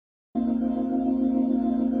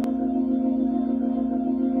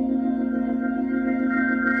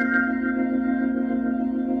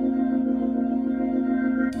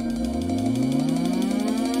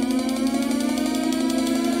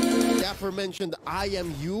mentioned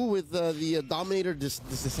IMU with the Dominator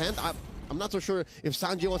descent. I'm not so sure if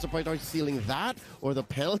Sanji wants to prioritize stealing that or the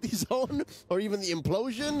penalty zone or even the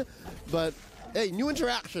implosion, but hey, new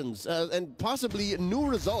interactions and possibly new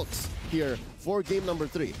results here for game number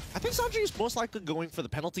 3. I think Sanji is most likely going for the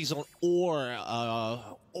penalty zone or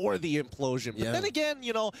the implosion. But then again,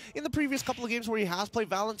 you know, in the previous couple of games where he has played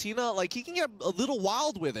Valentina, like, he can get a little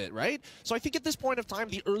wild with it, right? So I think at this point of time,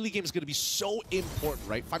 the early game is going to be so important,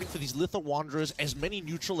 right? Fighting for these Litho Wanderers, as many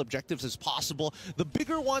neutral objectives as possible. The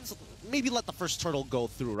bigger ones, maybe let the first turtle go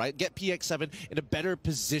through, right? Get PX7 in a better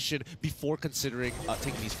position before considering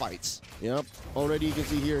taking these fights. Yep. Already you can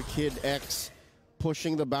see here Kid X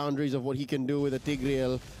pushing the boundaries of what he can do with a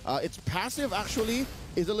Tigreal. Its passive actually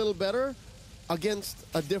is a little better against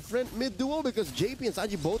a different mid-duo because JP and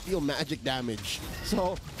Sanji both deal magic damage.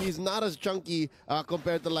 So he's not as chunky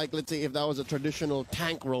compared to, like, let's say if that was a traditional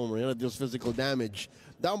tank roamer, you know, that deals physical damage.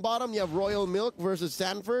 Down bottom, you have Royal Milk versus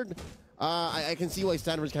Sanford. I can see why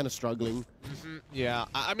Sanford's kind of struggling. Yeah,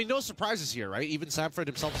 I mean, no surprises here, right? Even Sanford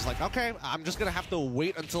himself is like, okay, I'm just going to have to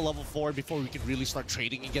wait until level 4 before we can really start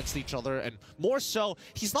trading against each other. And more so,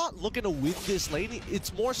 he's not looking to win this lane.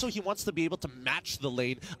 It's more so he wants to be able to match the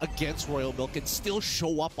lane against Royal Milk and still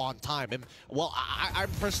show up on time. And, well, I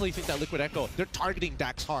personally think that Liquid Echo, they're targeting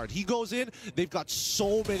Dax hard. He goes in, they've got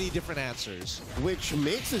so many different answers. Which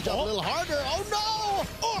makes his job a little harder. Oh,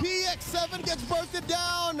 no! PX7 gets bursted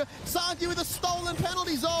down. Sanji with a stolen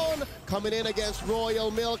penalty zone. Coming in against Royal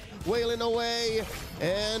Milk, wailing away,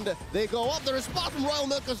 and they go up. The response from Royal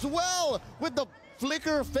Milk as well with the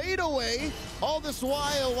flicker fade away. All this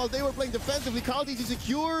while they were playing defensively, Carl-TC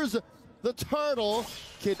secures the turtle.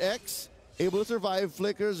 Kid X able to survive,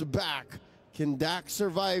 flickers back. Can Dax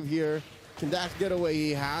survive here? Can Dax get away?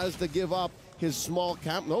 He has to give up his small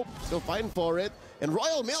camp. Nope, still fighting for it. And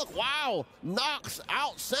Royal Milk, wow, knocks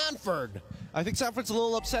out Sanford. I think Sanford's a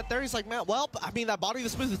little upset there. He's like, man, well, I mean, that body of the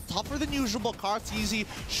Smith is tougher than usual, but Carl-TC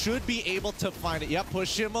should be able to find it. Yep,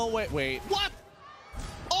 push him away. Wait. What?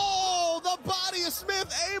 Oh, the body of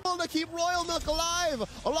Smith able to keep Royal Milk alive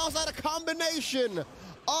alongside a combination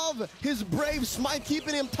of his brave smite,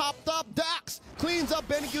 keeping him topped up. Dax cleans up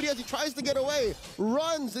Benny Cutie as he tries to get away,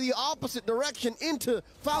 runs the opposite direction into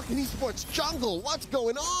Falcon Esports jungle. What's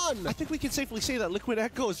going on? I think we can safely say that Liquid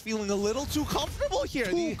Echo is feeling a little too comfortable here.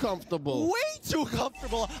 Too comfortable. Way too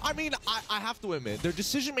comfortable. I mean, I have to admit, their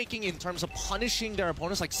decision-making in terms of punishing their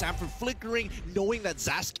opponents, like Sanford flickering, knowing that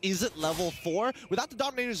Zask is at level 4, without the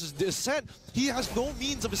Dominator's descent, he has no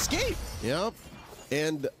means of escape. Yep.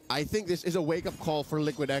 And I think this is a wake-up call for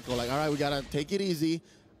Liquid Echo. Like, all right, we got to take it easy.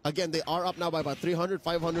 Again, they are up now by about 300,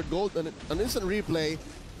 500 gold. And an instant replay.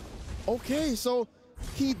 Okay, so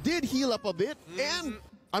he did heal up a bit. And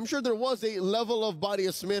I'm sure there was a level of Body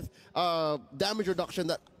of Smith damage reduction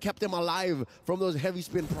that kept him alive from those heavy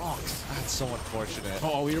spin procs. That's so unfortunate.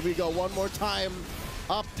 Oh, here we go. One more time.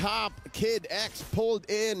 Up top, Kid X pulled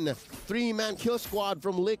in. 3-man kill squad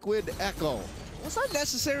from Liquid Echo. Was that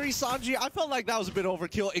necessary, Sanji? I felt like that was a bit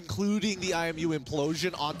overkill, including the IMU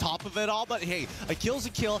implosion on top of it all. But hey, a kill's a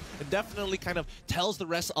kill, and definitely kind of tells the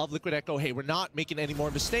rest of Liquid Echo, hey, we're not making any more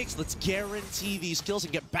mistakes. Let's guarantee these kills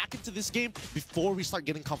and get back into this game before we start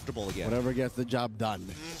getting comfortable again. Whatever gets the job done.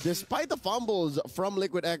 Despite the fumbles from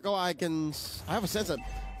Liquid Echo, I have a sense that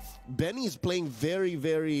Benny's playing very,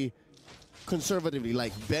 very conservatively,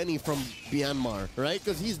 like Benny from Myanmar, right?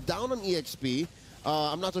 Because he's down on EXP.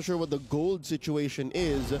 I'm not so sure what the gold situation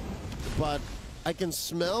is, but I can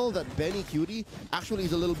smell that Benny Cutie actually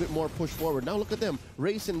is a little bit more pushed forward. Now look at them,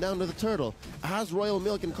 racing down to the turtle. As Royal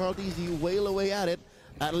Milk and Carl-TC wail away at it,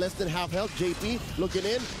 at less than half health. JP looking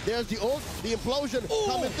in. There's the ult, the implosion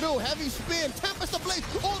coming through. Heavy spin, Tempest ablaze,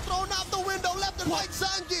 ult thrown out the window, left and right.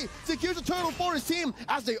 Sanji secures a turtle for his team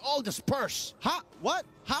as they all disperse. Huh? What?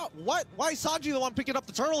 How? What? Why is Sanji the one picking up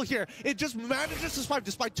the turtle here? It just manages to survive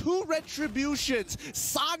despite 2 retributions.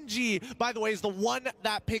 Sanji, by the way, is the one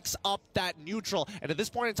that picks up that neutral. And at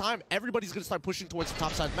this point in time, everybody's going to start pushing towards the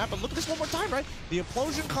top side of the map. But look at this one more time, right? The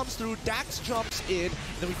implosion comes through, Dax jumps in, and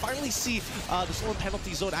then we finally see the stolen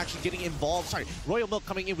penalty zone actually getting involved. Sorry, Royal Milk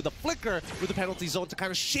coming in with a flicker with the penalty zone to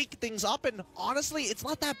kind of shake things up. And honestly, it's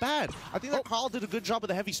not that bad. I think that Carl did a good job with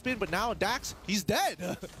the heavy spin, but now Dax, he's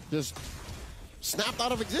dead. Just snapped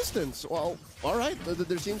out of existence. Well, all right.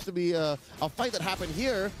 There seems to be a fight that happened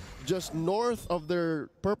here just north of their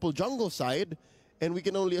purple jungle side, and we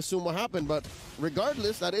can only assume what happened. But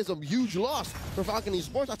regardless, that is a huge loss for Falcon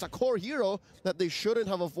Esports. That's a core hero that they shouldn't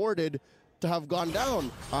have afforded to have gone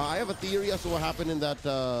down. I have a theory as to what happened in that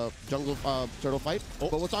jungle turtle fight,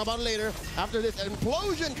 but we'll talk about it later. After this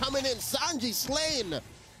implosion coming in, Sanji slain.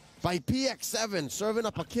 by PX7, serving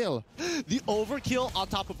up a kill. The overkill on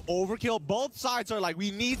top of overkill. Both sides are like,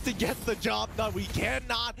 we need to get the job done. We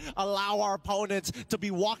cannot allow our opponents to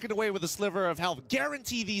be walking away with a sliver of health.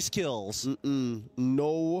 Guarantee these kills.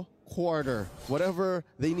 No quarter. Whatever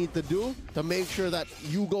they need to do to make sure that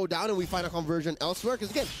you go down and we find a conversion elsewhere.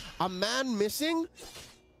 Because again, a man missing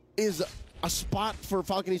is a spot for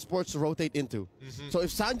Falcon Esports to rotate into. So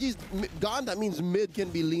if Sanji's gone, that means mid can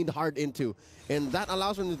be leaned hard into. And that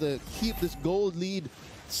allows them to keep this gold lead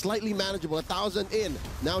slightly manageable. 1,000 in.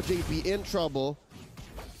 Now JP in trouble.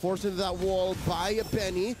 Forced into that wall by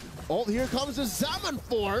Benny. Oh, here comes the Zaman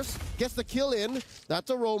Force. Gets the kill in. That's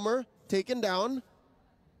a roamer. Taken down.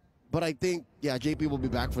 But I think, yeah, JP will be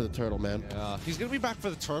back for the turtle, man. Yeah, he's going to be back for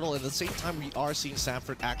the turtle, and at the same time, we are seeing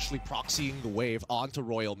Sanford actually proxying the wave onto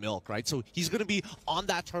Royal Milk, right? So he's going to be on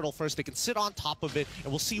that turtle first. They can sit on top of it, and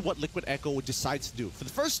we'll see what Liquid Echo decides to do. For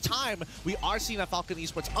the first time, we are seeing that Falcon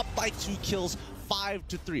Esports up by 2 kills,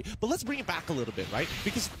 5-3. But let's bring it back a little bit, right?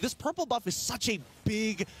 Because this purple buff is such a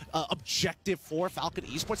big objective for Falcon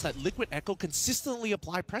Esports that Liquid Echo consistently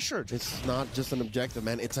apply pressure. It's not just an objective,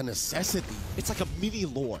 man. It's a necessity. It's like a mini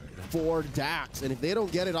lord. For Dax, and if they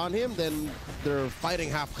don't get it on him, then they're fighting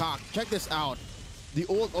half-cocked. Check this out. The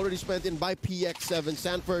ult already spent in by PX7.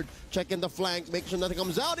 Sanford checking the flank, making sure nothing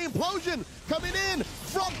comes out. The implosion coming in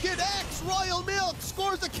from Kid X. Royal Milk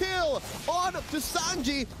scores the kill on to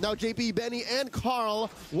Sanji. Now JP, Benny, and Carl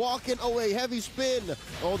walking away. Heavy spin.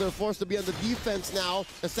 Oh, they're forced to be on the defense now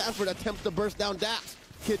as Sanford attempts to burst down Dax.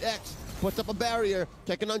 Kid X puts up a barrier,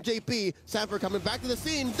 checking on JP. Sanford coming back to the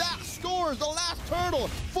scene. Dax scores the last turtle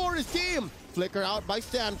for his team. Flicker out by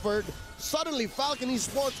Sanford. Suddenly, Falcon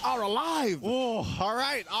Esports are alive. Oh, all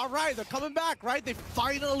right. They're coming back, right? They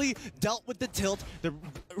finally dealt with the tilt. They're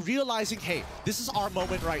realizing, hey, this is our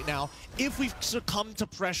moment right now. If we succumb to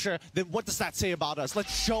pressure, then what does that say about us?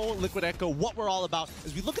 Let's show Liquid Echo what we're all about.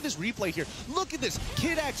 As we look at this replay here, look at this.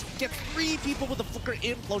 Kid X gets 3 people with a flicker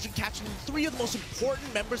implosion, catching 3 of the most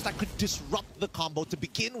important members that could disrupt the combo to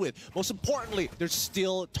begin with. Most importantly, they're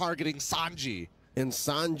still targeting Sanji. And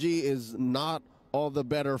Sanji is not all the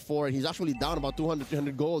better for it. He's actually down about 200,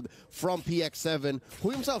 300 gold from PX7, who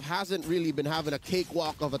himself hasn't really been having a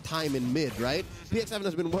cakewalk of a time in mid, right? PX7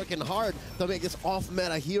 has been working hard to make this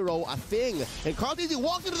off-meta hero a thing. And Carl-TZ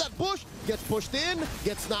walks into that bush, gets pushed in,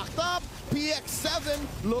 gets knocked up.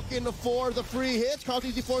 PX7 looking for the free hits.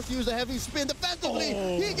 Carl-TZ forced to use a heavy spin defensively.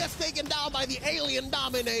 He gets taken down by the Alien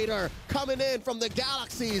Dominator coming in from the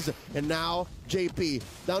galaxies. And now JP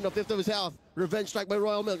down to 5th of his health. Revenge strike by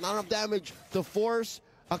Royal Milk. Not enough damage to force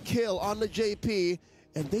a kill on the JP.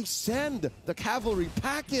 And they send the cavalry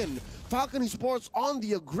packing. Falcon Esports on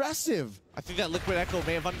the aggressive. I think that Liquid Echo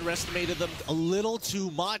may have underestimated them a little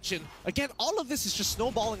too much. And again, all of this is just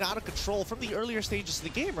snowballing out of control from the earlier stages of the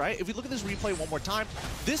game, right? If we look at this replay one more time,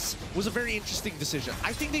 this was a very interesting decision.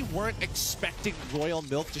 I think they weren't expecting Royal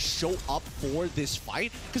Milk to show up for this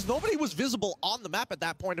fight because nobody was visible on the map at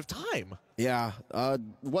that point of time. Yeah,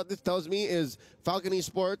 what this tells me is Falcon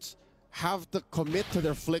Esports have to commit to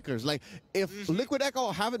their flickers. Like, if Liquid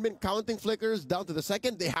Echo haven't been counting flickers down to the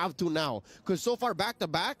second, they have to now. Because so far,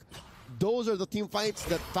 back-to-back, those are the team fights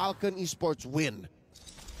that Falcon Esports win.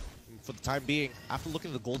 For the time being, after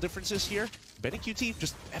looking at the goal differences here, Benny QT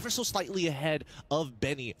just ever so slightly ahead of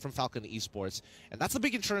Benny from Falcon Esports. And that's the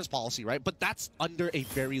big insurance policy, right? But that's under a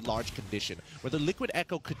very large condition, where the Liquid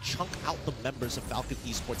Echo could chunk out the members of Falcon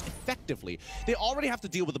Esports effectively. They already have to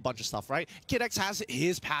deal with a bunch of stuff, right? Kid X has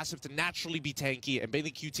his passive to naturally be tanky, and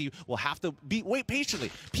Benny QT will have to wait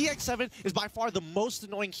patiently. PX7 is by far the most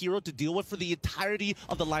annoying hero to deal with for the entirety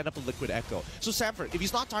of the lineup of Liquid Echo. So Sanford, if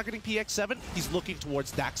he's not targeting PX7, he's looking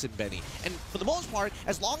towards Dax and Benny. And for the most part,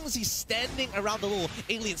 as long as he's standing around the little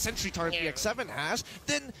alien sentry turret PX7 has,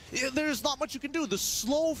 then there's not much you can do. The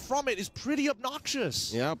slow from it is pretty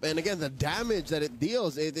obnoxious. Yep, and again, the damage that it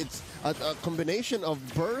deals, it's a combination of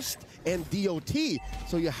burst and DOT.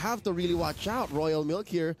 So you have to really watch out. Royal Milk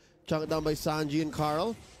here, chunked down by Sanji and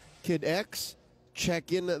Carl. Kid X,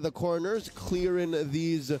 check in the corners, clearing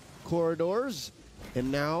these corridors.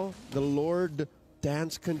 And now the Lord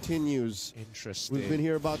dance continues. Interesting. We've been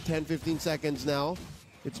here about 10-15 seconds now.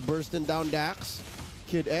 It's bursting down Dax.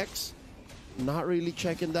 Kid X not really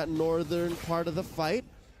checking that northern part of the fight.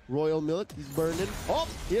 Royal Milk, he's burning. Oh,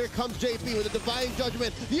 here comes JP with a Divine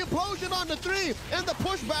Judgment. The implosion on the 3 and the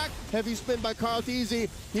pushback. Heavy spin by Carl-TZ.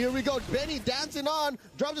 Here we go. Benny dancing on.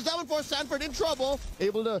 Drops the 7-4. Sanford in trouble.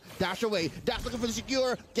 Able to dash away. Dash looking for the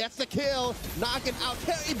secure. Gets the kill. Knocking out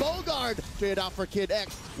Terry Bogard. Straight out for Kid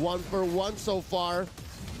X. 1 for 1 so far.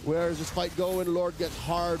 Where is this fight going? Lord gets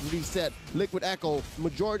hard reset. Liquid Echo,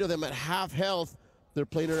 majority of them at half health. They're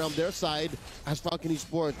playing around their side as Falcon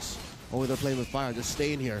Esports. Oh, they're playing with fire. Just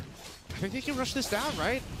staying here. I think they can rush this down,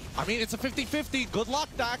 right? I mean, it's a 50-50. Good luck,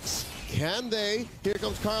 Dax. Can they? Here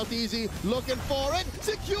comes Carl Teasy looking for it.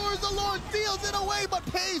 Secures the Lord, steals it away, but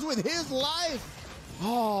pays with his life.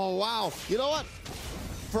 Oh, wow. You know what?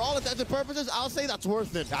 For all intents and purposes, I'll say that's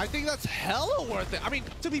worth it. I think that's hella worth it. I mean,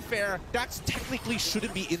 to be fair, Dax technically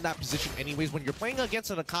shouldn't be in that position anyways. When you're playing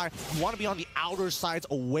against an Akai, you want to be on the outer sides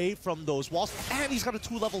away from those walls. And he's got a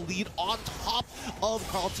 2-level lead on top of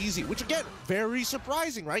Carl Teasy, which again, very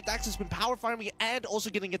surprising, right? Dax has been power farming and also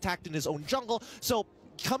getting attacked in his own jungle. So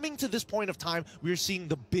coming to this point of time, we're seeing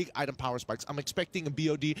the big item power spikes. I'm expecting a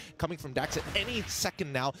BOD coming from Dax at any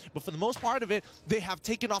second now, but for the most part of it, they have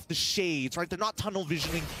taken off the shades, right? They're not tunnel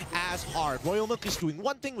visioning as hard. Royal Milk is doing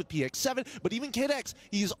one thing with PX7, but even Kid X,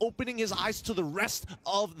 he is opening his eyes to the rest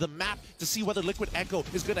of the map to see whether Liquid Echo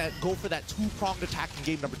is going to go for that two-pronged attack in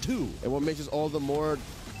game number 2. And what makes this all the more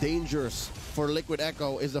dangerous for Liquid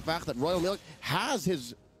Echo is the fact that Royal Milk has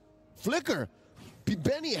his Flicker.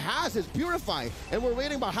 Benny has his Purify, and we're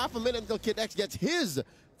waiting about half a minute until Kid X gets his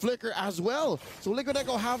Flicker as well. So Liquid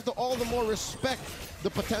Echo have to all the more respect the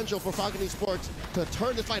potential for Falcon Esports to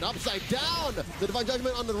turn this fight upside down. The Divine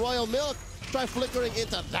Judgment on the Royal Milk. Try flickering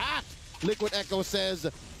into that, Liquid Echo says,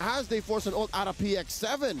 as they force an ult out of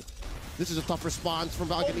PX7. This is a tough response from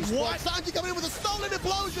Falcon Esports. Sanji coming in with a stolen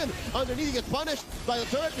implosion. Underneath, he gets punished by the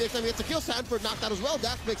turret. PX7 gets a kill. Sanford knocked out as well.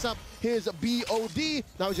 Dax picks up his BOD.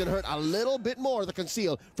 Now he's gonna hurt a little bit more. The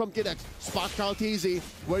conceal from Kid X. Spot Carl Teasy.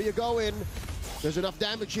 Where you going? There's enough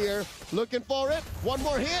damage here. Looking for it. One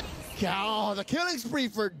more hit. Oh, the killing spree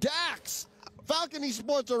for Dax. Falcon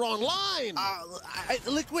Esports are online.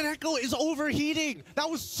 Liquid Echo is overheating. That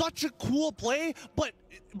was such a cool play, but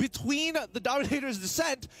between the Dominator's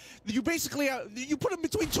Descent, you basically you put him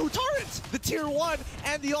between two turrets, the tier 1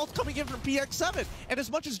 and the ult coming in from PX7. And as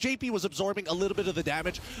much as JP was absorbing a little bit of the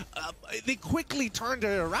damage, they quickly turned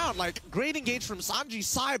it around. Like, great engage from Sanji's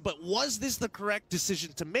side, but was this the correct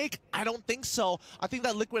decision to make? I don't think so. I think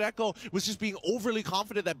that Liquid Echo was just being overly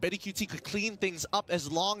confident that Betty QT could clean things up as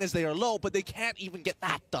long as they are low, but they can't even get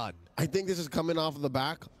that done. I think this is coming off of the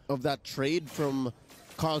back of that trade from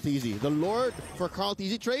Carl Teasy. The Lord for Carl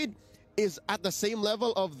Teasy trade is at the same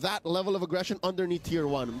level of that level of aggression underneath tier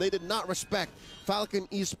 1. They did not respect Falcon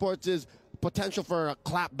Esports' potential for a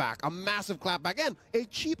clapback, a massive clapback, and a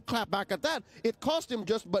cheap clapback at that. It cost him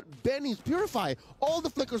just but Benny's Purify. All the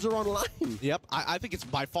flickers are online. Yep, I think it's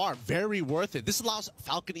by far very worth it. This allows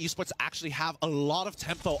Falcon Esports to actually have a lot of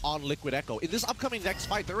tempo on Liquid Echo. In this upcoming next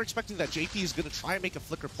fight, they're expecting that JP is going to try and make a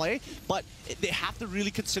flicker play, but they have to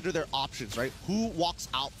really consider their options, right? Who walks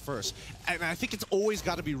out first? And I think it's always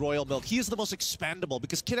got to be Royal Milk. He is the most expendable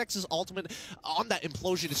because Kid X's ultimate on that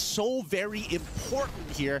implosion is so very important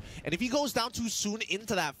here. And if he goes down too soon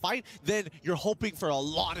into that fight, then you're hoping for a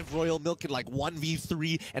lot of Royal Milk in like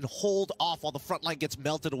 1v3 and hold off while the front line gets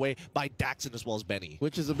melted away by Daxon as well as Benny.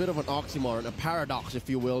 Which is a bit of an oxymoron, a paradox, if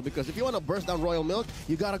you will, because if you want to burst down Royal Milk,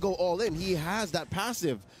 you got to go all in. He has that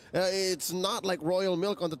passive. It's not like Royal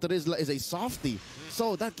Milk on the Terizla is a softie.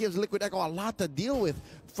 So that gives Liquid Echo a lot to deal with.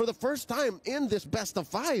 For the first time in this best of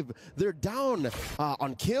 5, they're down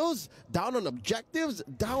on kills, down on objectives,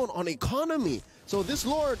 down on economy. So this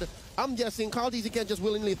Lord, I'm guessing Carl Teasy can't just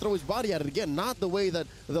willingly throw his body at it again. Not the way that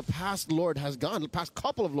the past Lord has gone, the past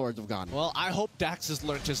couple of Lords have gone. Well, I hope Dax has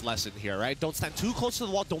learned his lesson here, right? Don't stand too close to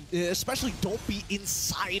the wall. Especially don't be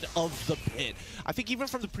inside of the pit. I think even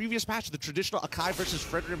from the previous match, the traditional Akai versus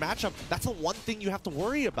Frederick matchup, that's the one thing you have to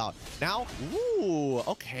worry about. Now, ooh,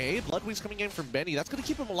 okay, Bloodwings coming in from Benny. That's going to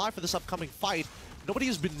keep him alive for this upcoming fight. Nobody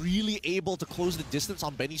has been really able to close the distance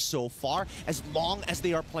on Benny so far, as long as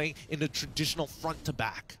they are playing in a traditional front to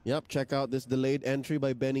back. Yep, check out this delayed entry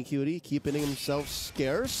by Benny Cutie, keeping himself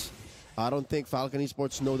scarce. I don't think Falcon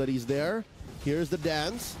Esports know that he's there. Here's the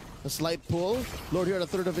dance, a slight pull. Lord here at a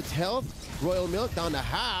third of its health. Royal Milk down to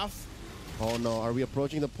half. Oh no, are we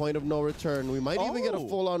approaching the point of no return? We might even get a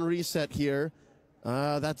full-on reset here.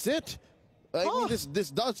 That's it. I mean,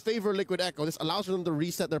 this does favor Liquid Echo. This allows for them to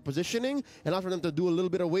reset their positioning and allows for them to do a little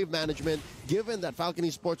bit of wave management, given that Falcon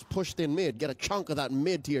Esports pushed in mid, get a chunk of that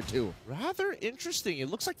mid tier 2. Rather interesting. It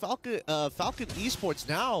looks like Falcon Esports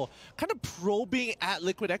now kind of probing at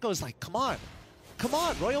Liquid Echo. Is like, come on. Come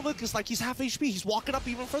on, Royal Milk is like, he's half HP. He's walking up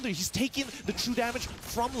even further. He's taking the true damage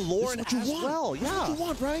from Lord as well. Yeah. That's what you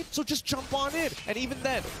want, right? So just jump on in. And even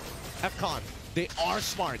then, FCon, they are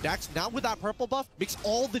smart. Dax, now with that purple buff, makes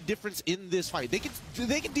all the difference in this fight. They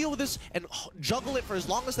can deal with this and juggle it for as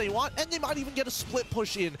long as they want, and they might even get a split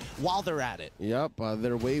push in while they're at it. Yep,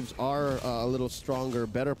 their waves are a little stronger,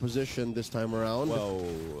 better position this time around.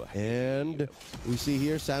 Whoa. And we see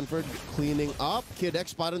here Sanford cleaning up. Kid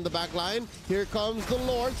X spot in the back line. Here comes the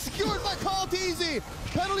Lord, secured by Kaltizi.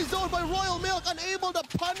 Penalty zone by Royal Milk, unable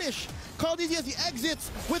to punish. Kaltizi as he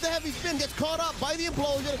exits with a heavy spin, gets caught up by the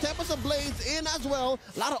implosion. A Tempest of Blades in as well.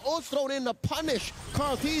 A lot of ults thrown in to punish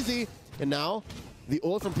Kaltizi. And now the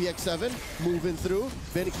ult from PX7 moving through.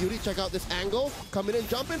 Benny Cutie, check out this angle. Coming in,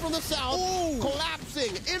 jumping from the south. Ooh.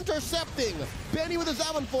 Collapsing, intercepting. Benny with his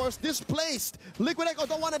Zaman Force, displaced. Liquid Echo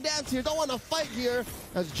don't want to dance here, don't want to fight here.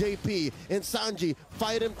 As JP and Sanji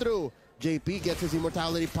fight him through. JP gets his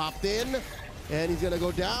immortality popped in. And he's going to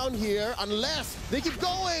go down here unless they keep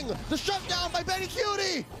going. The shutdown by Benny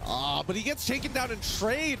Cutie. But he gets taken down in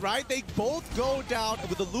trade, right? They both go down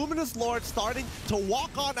with the Luminous Lord starting to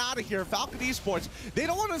walk on out of here. Falcon Esports, they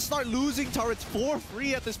don't want to start losing turrets for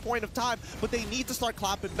free at this point of time, but they need to start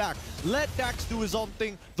clapping back. Let Dax do his own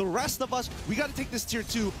thing. The rest of us, we got to take this tier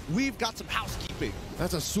 2. We've got some housekeeping.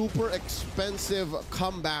 That's a super expensive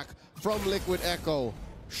comeback from Liquid Echo.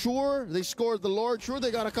 Sure, they scored the Lord. Sure, they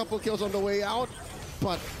got a couple kills on the way out,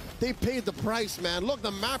 but they paid the price, man. Look,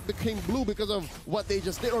 the map became blue because of what they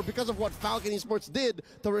just did, or because of what Falcon Esports did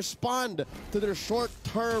to respond to their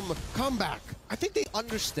short-term comeback. I think they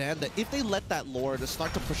understand that if they let that Lord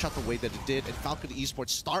start to push out the way that it did and Falcon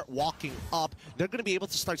Esports start walking up, they're going to be able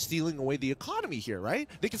to start stealing away the economy here, right?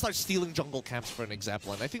 They can start stealing jungle camps, for an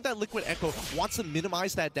example. And I think that Liquid Echo wants to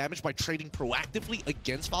minimize that damage by trading proactively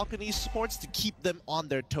against Falcon Esports to keep them on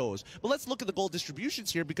their toes. But let's look at the gold distributions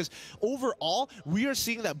here, because overall, we are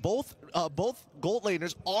seeing that both gold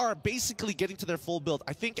laners are basically getting to their full build.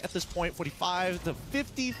 I think at this point, 45 to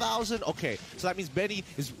 50,000. Okay, so that means Benny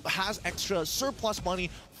has extra surplus money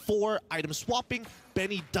for item swapping.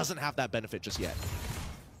 Benny doesn't have that benefit just yet.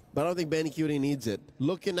 But I don't think Benny Cutie needs it.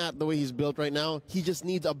 Looking at the way he's built right now, he just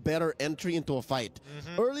needs a better entry into a fight.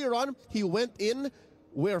 Earlier on, he went in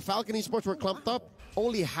where Falcon Esports were clumped up,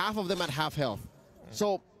 only half of them at half health.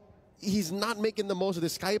 So he's not making the most of the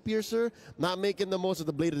Sky Piercer, not making the most of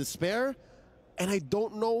the Blade of Despair. And I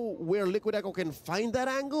don't know where Liquid Echo can find that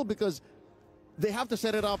angle, because they have to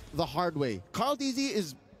set it up the hard way. Kaltizi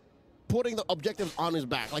is putting the objectives on his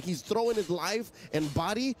back. Like, he's throwing his life and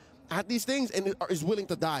body at these things and is willing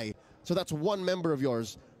to die. So that's one member of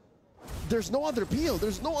yours. There's no other appeal.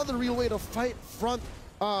 There's no other real way to fight front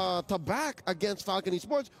to back against Falcon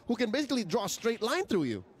Esports, who can basically draw a straight line through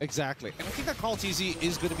you. Exactly. And I think that Kaltizi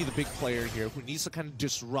is going to be the big player here who needs to kind of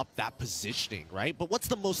disrupt that positioning, right? But what's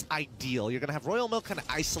the most ideal? You're going to have Royal Milk kind of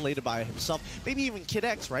isolated by himself, maybe even Kid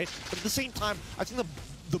X, right? But at the same time, I think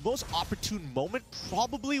the most opportune moment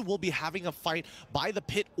probably will be having a fight by the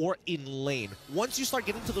pit or in lane. Once you start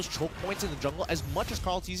getting to those choke points in the jungle, as much as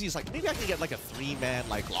Kaltizi is like, maybe I can get like a 3-man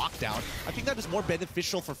like lockdown, I think that is more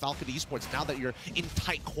beneficial for Falcon Esports now that you're in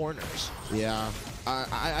tight corners. Yeah,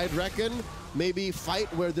 I'd reckon maybe fight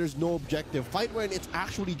where there's no objective. Fight when it's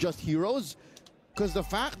actually just heroes. Because the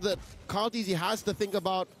fact that Kaltizi has to think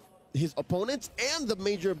about his opponents and the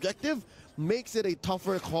major objective makes it a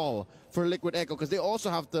tougher call for Liquid Echo, because they also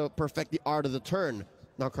have to perfect the art of the turn.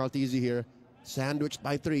 Now Kaltizi here, sandwiched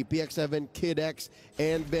by 3, PX7, Kid X,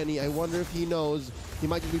 and Benny. I wonder if he knows he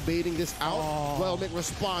might just be baiting this out. Royal Mick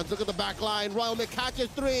responds. Look at the back line. Royal Mick catches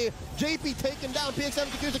 3. JP taken down.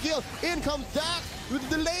 PX7 secures the kill. In comes Dax with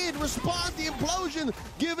the delayed response. The implosion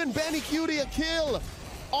giving Benny Cutie a kill.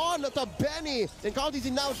 On to Benny, and Kaltizi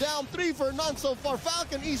now down 3 for none so far.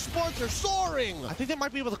 Falcon Esports are soaring. I think they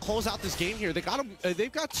might be able to close out this game here. They got they've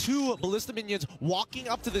got 2 Ballista minions walking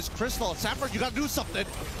up to this crystal. Sanford, you got to do something.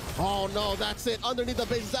 Oh no, that's it. Underneath the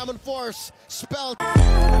base, Zaman Force. Spell.